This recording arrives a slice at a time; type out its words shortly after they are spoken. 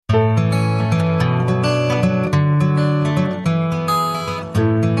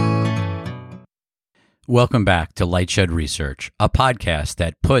Welcome back to Lightshed Research, a podcast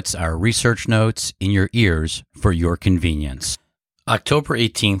that puts our research notes in your ears for your convenience. October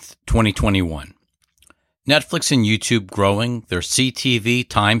 18th, 2021. Netflix and YouTube growing their CTV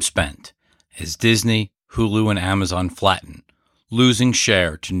time spent as Disney, Hulu, and Amazon flatten, losing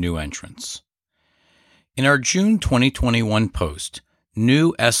share to new entrants. In our June 2021 post,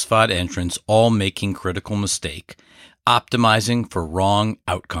 new SVOD entrants all making critical mistake, optimizing for wrong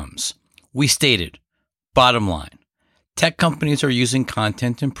outcomes. We stated, bottom line, tech companies are using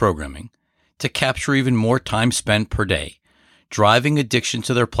content and programming to capture even more time spent per day, driving addiction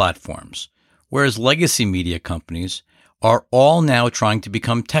to their platforms, whereas legacy media companies are all now trying to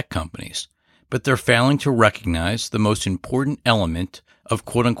become tech companies, but they're failing to recognize the most important element of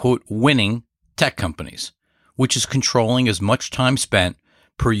quote-unquote winning tech companies, which is controlling as much time spent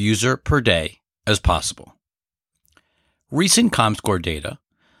per user per day as possible. Recent Comscore data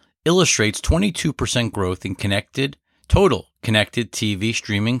illustrates 22% growth in total connected TV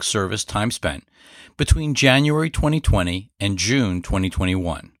streaming service time spent between January 2020 and June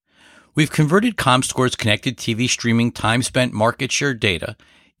 2021. We've converted Comscore's connected TV streaming time spent market share data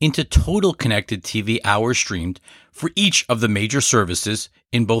into total connected TV hours streamed for each of the major services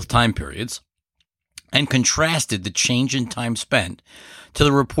in both time periods, and contrasted the change in time spent to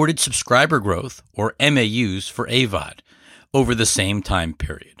the reported subscriber growth, or MAUs, for AVOD over the same time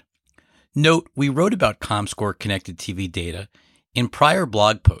period. Note, we wrote about Comscore connected TV data in prior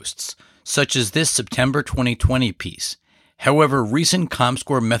blog posts, such as this September 2020 piece. However, recent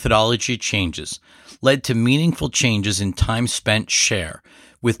Comscore methodology changes led to meaningful changes in time spent share,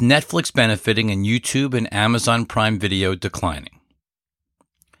 with Netflix benefiting and YouTube and Amazon Prime Video declining.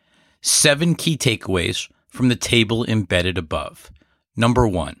 7 key takeaways from the table embedded above. Number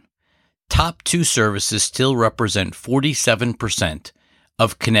 1. Top 2 services still represent 47%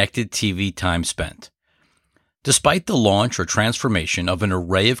 of connected TV time spent. Despite the launch or transformation of an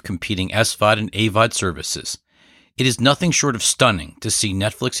array of competing SVOD and AVOD services, it is nothing short of stunning to see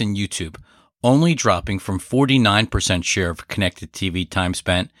Netflix and YouTube only dropping from 49% share of connected TV time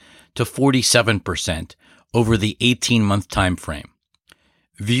spent to 47% over the 18-month time frame.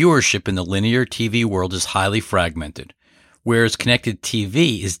 Viewership in the linear TV world is highly fragmented, whereas connected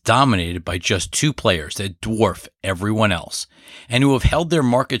TV is dominated by just 2 players that dwarf everyone else and who have held their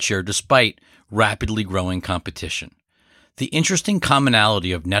market share despite rapidly growing competition. The interesting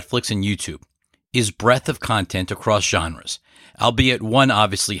commonality of Netflix and YouTube is breadth of content across genres, albeit one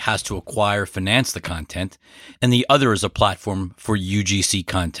obviously has to finance the content, and the other is a platform for UGC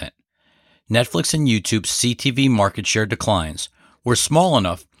content. Netflix and YouTube's CTV market share declines were small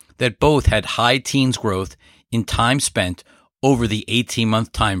enough that both had high teens growth in time spent over the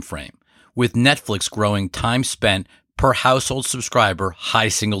 18-month time frame, with Netflix growing time spent per household subscriber high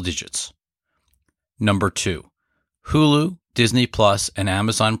single digits. Number 2. Hulu, Disney Plus, and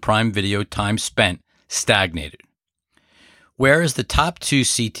Amazon Prime Video time spent stagnated. Whereas the top 2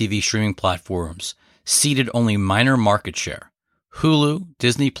 CTV streaming platforms ceded only minor market share, Hulu,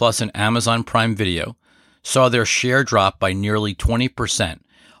 Disney Plus, and Amazon Prime Video saw their share drop by nearly 20%,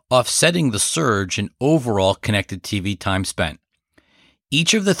 offsetting the surge in overall connected TV time spent.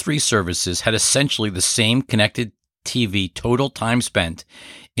 Each of the 3 services had essentially the same connected TV total time spent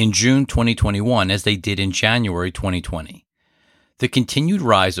in June 2021 as they did in January 2020. The continued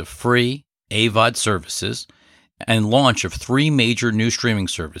rise of free AVOD services and launch of 3 major new streaming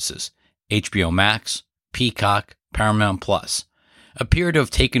services, HBO Max, Peacock, Paramount Plus, appear to have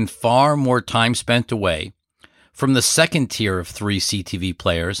taken far more time spent away from the second tier of 3 CTV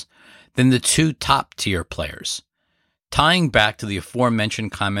players than the 2 top-tier players. Tying back to the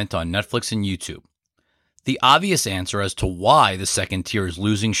aforementioned comment on Netflix and YouTube, the obvious answer as to why the second tier is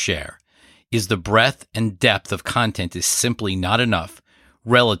losing share is the breadth and depth of content is simply not enough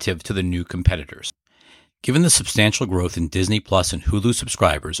relative to the new competitors. Given the substantial growth in Disney Plus and Hulu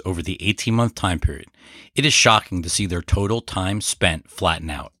subscribers over the 18-month time period, it is shocking to see their total time spent flatten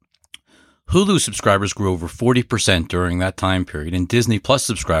out. Hulu subscribers grew over 40% during that time period, and Disney Plus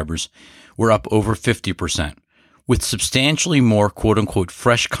subscribers were up over 50%, with substantially more quote-unquote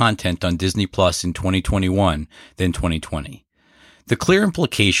fresh content on Disney Plus in 2021 than 2020. The clear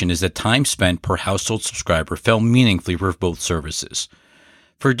implication is that time spent per household subscriber fell meaningfully for both services.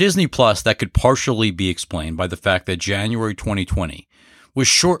 For Disney Plus, that could partially be explained by the fact that January 2020 was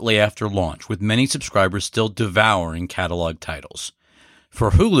shortly after launch, with many subscribers still devouring catalog titles.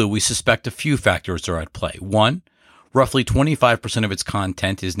 For Hulu, we suspect a few factors are at play. 1, roughly 25% of its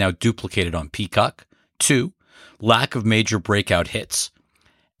content is now duplicated on Peacock. 2, lack of major breakout hits.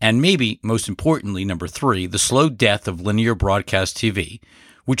 And maybe, most importantly, number 3, the slow death of linear broadcast TV,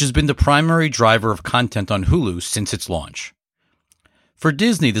 which has been the primary driver of content on Hulu since its launch. For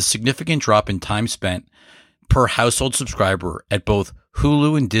Disney, the significant drop in time spent per household subscriber at both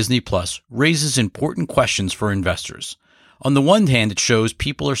Hulu and Disney Plus raises important questions for investors. On the one hand, it shows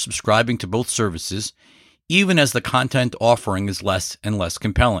people are subscribing to both services, even as the content offering is less and less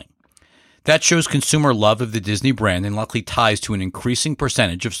compelling. That shows consumer love of the Disney brand and likely ties to an increasing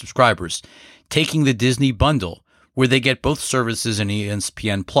percentage of subscribers taking the Disney bundle, where they get both services and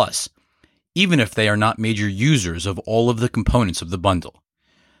ESPN Plus, even if they are not major users of all of the components of the bundle.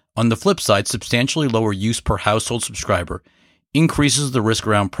 On the flip side, substantially lower use per household subscriber increases the risk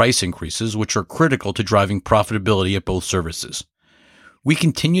around price increases, which are critical to driving profitability at both services. We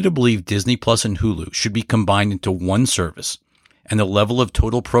continue to believe Disney Plus and Hulu should be combined into one service, and the level of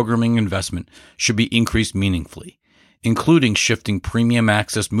total programming investment should be increased meaningfully, including shifting premium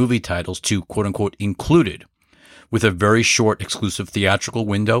access movie titles to quote-unquote included, with a very short exclusive theatrical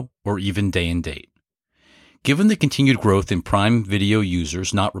window or even day and date. Given the continued growth in Prime Video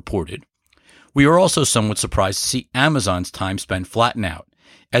users not reported, we are also somewhat surprised to see Amazon's time spent flatten out,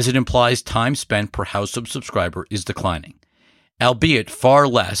 as it implies time spent per household subscriber is declining, albeit far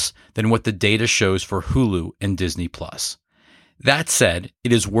less than what the data shows for Hulu and Disney Plus. That said,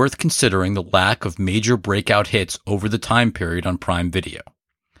 it is worth considering the lack of major breakout hits over the time period on Prime Video.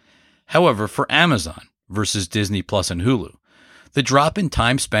 However, for Amazon versus Disney Plus and Hulu, the drop in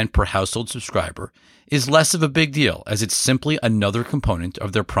time spent per household subscriber is less of a big deal, as it's simply another component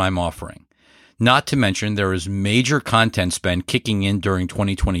of their Prime offering. Not to mention there is major content spend kicking in during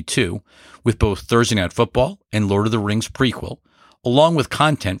 2022 with both Thursday Night Football and Lord of the Rings prequel, along with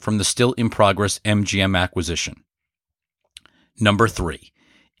content from the still-in-progress MGM acquisition. Number 3.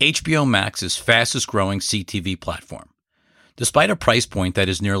 HBO Max's fastest-growing CTV platform. Despite a price point that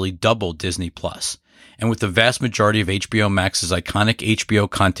is nearly double Disney Plus, and with the vast majority of HBO Max's iconic HBO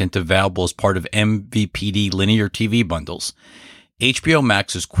content available as part of MVPD linear TV bundles, HBO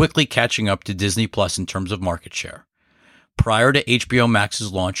Max is quickly catching up to Disney Plus in terms of market share. Prior to HBO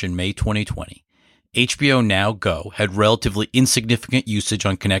Max's launch in May 2020, HBO Now Go had relatively insignificant usage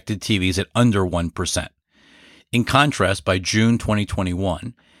on connected TVs at under 1%. In contrast, by June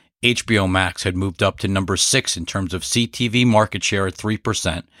 2021, HBO Max had moved up to number 6 in terms of CTV market share at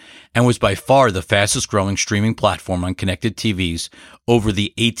 3% and was by far the fastest growing streaming platform on connected TVs over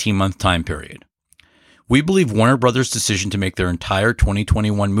the 18-month time period. We believe Warner Brothers' decision to make their entire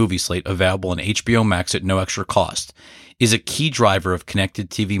 2021 movie slate available on HBO Max at no extra cost is a key driver of connected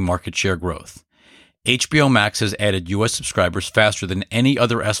TV market share growth. HBO Max has added U.S. subscribers faster than any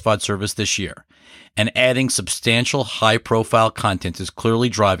other SVOD service this year, and adding substantial high-profile content is clearly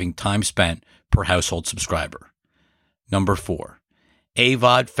driving time spent per household subscriber. Number 4.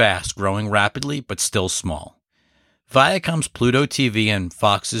 AVOD fast, growing rapidly but still small. Viacom's Pluto TV and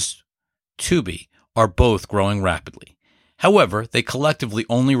Fox's Tubi are both growing rapidly. However, they collectively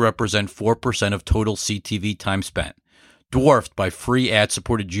only represent 4% of total CTV time spent, dwarfed by free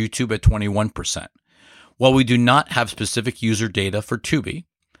ad-supported YouTube at 21%. While we do not have specific user data for Tubi,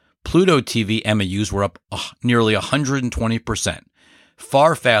 Pluto TV MAUs were up nearly 120%,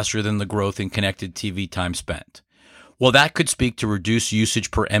 far faster than the growth in connected TV time spent. While that could speak to reduced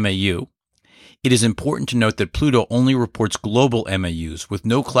usage per MAU, it is important to note that Pluto only reports global MAUs with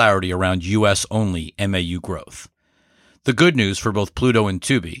no clarity around US-only MAU growth. The good news for both Pluto and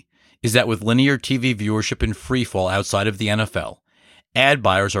Tubi is that with linear TV viewership in freefall outside of the NFL, ad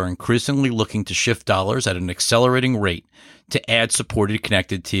buyers are increasingly looking to shift dollars at an accelerating rate to ad-supported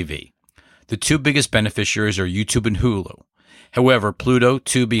connected TV. The two biggest beneficiaries are YouTube and Hulu. However, Pluto,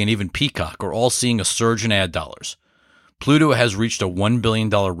 Tubi, and even Peacock are all seeing a surge in ad dollars. Pluto has reached a $1 billion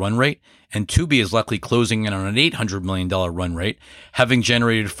run rate, and Tubi is likely closing in on an $800 million run rate, having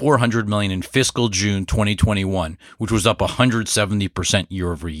generated $400 million in fiscal June 2021, which was up 170%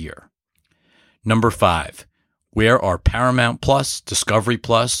 year over year. Number 5. Where are Paramount Plus, Discovery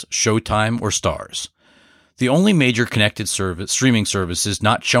Plus, Showtime, or Starz? The only major connected streaming services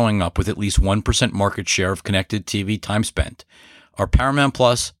not showing up with at least 1% market share of connected TV time spent are Paramount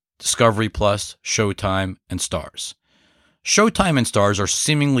Plus, Discovery Plus, Showtime, and Starz. Showtime and Starz are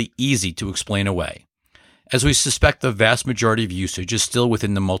seemingly easy to explain away, as we suspect the vast majority of usage is still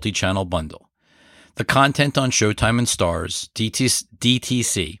within the multi-channel bundle. The content on Showtime and Starz,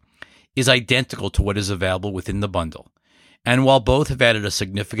 DTC, is identical to what is available within the bundle, and while both have added a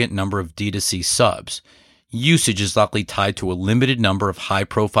significant number of D2C subs, usage is likely tied to a limited number of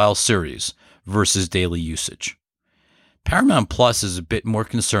high-profile series versus daily usage. Paramount Plus is a bit more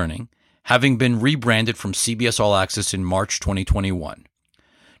concerning, having been rebranded from CBS All Access in March 2021.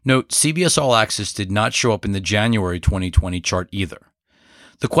 Note, CBS All Access did not show up in the January 2020 chart either.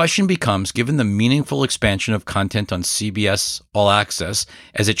 The question becomes, given the meaningful expansion of content on CBS All Access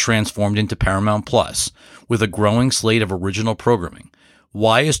as it transformed into Paramount Plus, with a growing slate of original programming,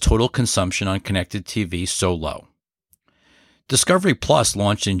 why is total consumption on connected TV so low? Discovery Plus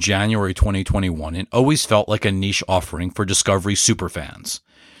launched in January 2021 and always felt like a niche offering for Discovery superfans.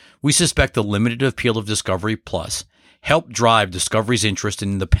 We suspect the limited appeal of Discovery Plus helped drive Discovery's interest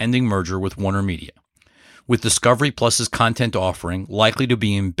in the pending merger with Warner Media, with Discovery Plus's content offering likely to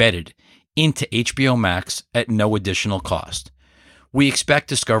be embedded into HBO Max at no additional cost. We expect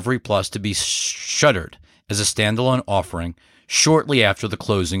Discovery Plus to be shuttered as a standalone offering shortly after the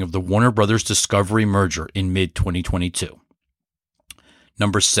closing of the Warner Bros. Discovery merger in mid-2022.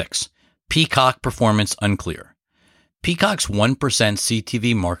 Number 6. Peacock performance unclear. Peacock's 1%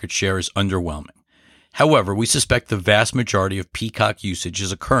 CTV market share is underwhelming. However, we suspect the vast majority of Peacock usage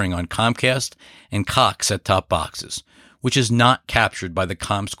is occurring on Comcast and Cox set-top boxes, which is not captured by the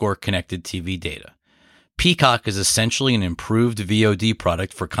Comscore connected TV data. Peacock is essentially an improved VOD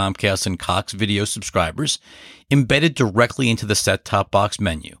product for Comcast and Cox video subscribers embedded directly into the set-top box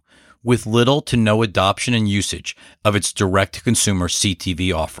menu, with little to no adoption and usage of its direct-to-consumer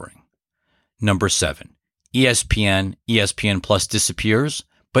CTV offering. Number 7. ESPN Plus disappears,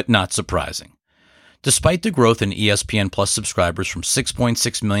 but not surprising. Despite the growth in ESPN Plus subscribers from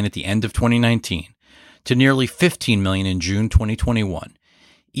 6.6 million at the end of 2019 to nearly 15 million in June 2021,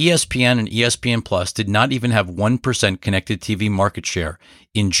 ESPN and ESPN Plus did not even have 1% connected TV market share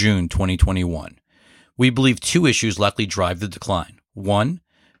in June 2021. We believe two issues likely drive the decline. 1,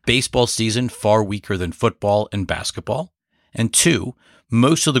 baseball season far weaker than football and basketball. And 2,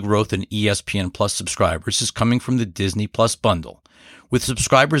 most of the growth in ESPN Plus subscribers is coming from the Disney Plus bundle, with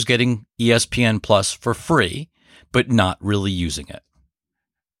subscribers getting ESPN Plus for free, but not really using it.